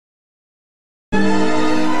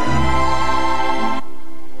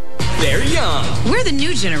young. We're the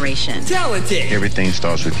new generation. Talented. Everything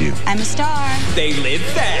starts with you. I'm a star. They live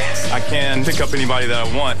fast. I can pick up anybody that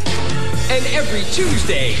I want. And every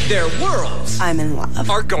Tuesday, their worlds I'm in love.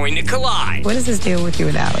 are going to collide. What is this deal with you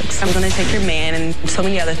and Alex? I'm going to take your man and so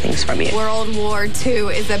many other things from you. World War II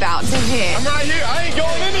is about to hit. I'm right here. I ain't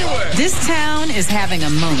going anywhere. This town is having a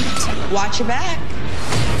moment. Watch your back.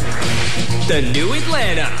 The New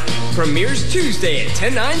Atlanta premieres Tuesday at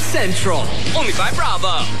 10/9 Central. Only by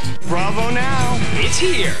Bravo. Bravo now. It's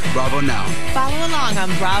here. Bravo now. Follow along on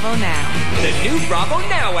Bravo Now. The new Bravo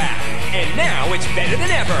Now app. And now it's better than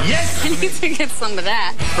ever. Yes. I need to get some of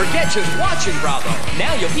that. Forget just watching Bravo.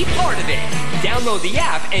 Now you'll be part of it. Download the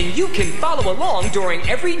app and you can follow along during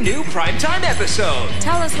every new primetime episode.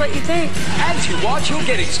 Tell us what you think. As you watch, you'll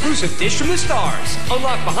get exclusive Dish from the Stars,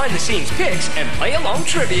 unlock behind-the-scenes pics, and play along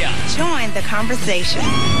trivia. Join the conversation.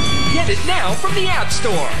 Get it now from the App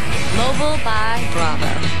Store. Mobile by Bravo.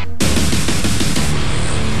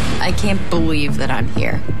 I can't believe that I'm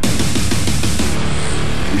here.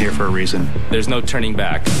 I'm here for a reason. There's no turning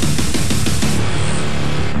back.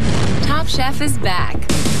 Top Chef is back.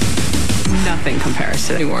 Nothing compares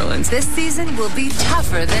to New Orleans. This season will be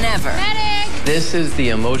tougher than ever. Medic! This is the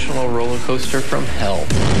emotional roller coaster from hell.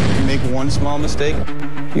 You make one small mistake,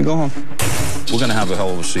 you go home. We're going to have a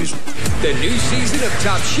hell of a season. The new season of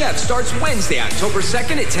Top Chef starts Wednesday, October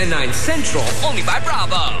 2nd at 10/9 Central, only by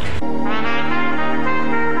Bravo.